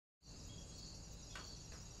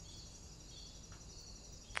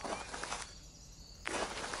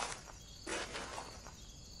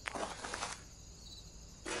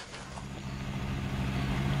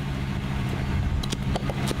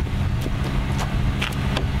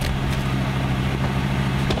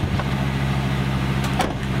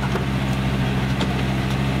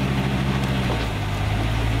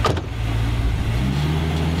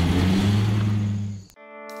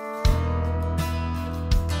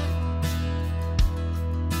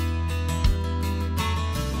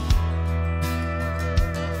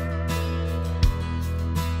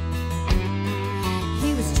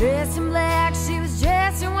dressed in black, she was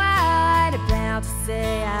dressed in white, about to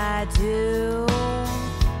say I do.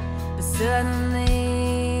 But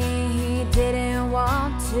suddenly he didn't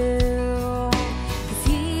want to, 'cause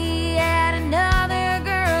he had another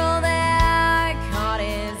girl that caught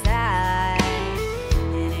his eye.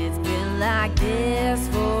 And it's been like this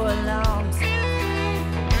for a long time.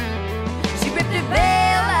 She ripped her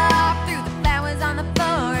veil off, threw the flowers on the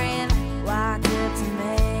floor, and walked up to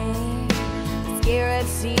me. Scared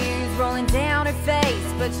tears rolling down her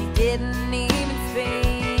face, but she didn't even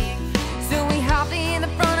speak. So we hopped in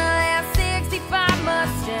the front of that 65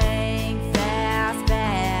 Mustang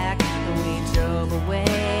fastback, and we drove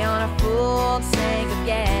away on a full tank of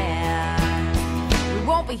gas. We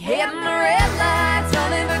won't be hitting the red lights,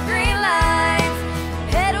 nothing but green lights.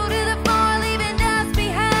 Pedal to the floor, leaving us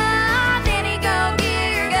behind. Danny, go get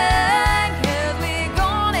your gun, 'cause we're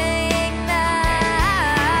gonna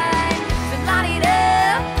ignite. So light it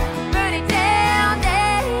up, burn it down,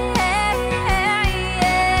 down.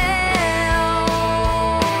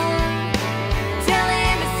 Tell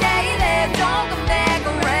him to stay there, don't come back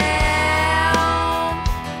around.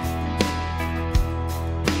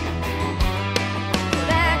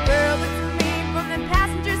 That girl looked at me from the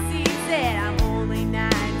passenger seat, said I'm only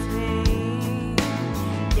 19.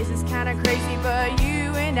 This is kinda crazy, but you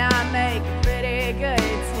and I make a pretty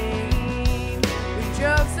good team. We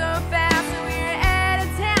drove so fast and we were out of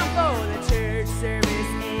town for the church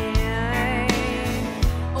service end.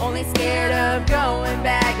 Only scared of going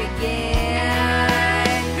back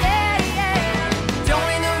again. Yeah, yeah. Don't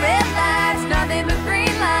need the red lights, nothing but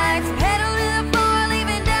green lights. Pedal to the floor,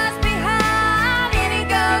 leaving us behind. Danny,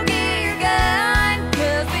 go get your gun,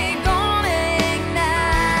 'cause we're gonna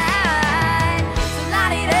ignite. So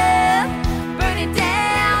light it up, burn it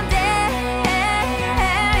down, down.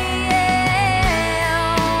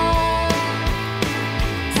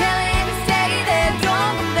 Tell him to stay there,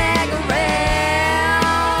 don't come back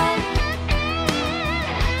around.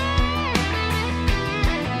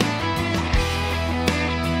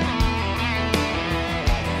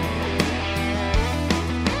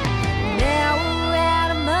 Now we're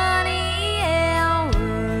out of money and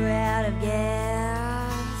we're out of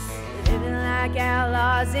gas. Living like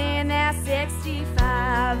outlaws in that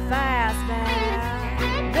 65 fastback.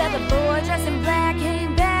 But the boy dressed in black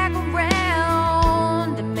came back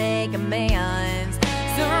around to make a man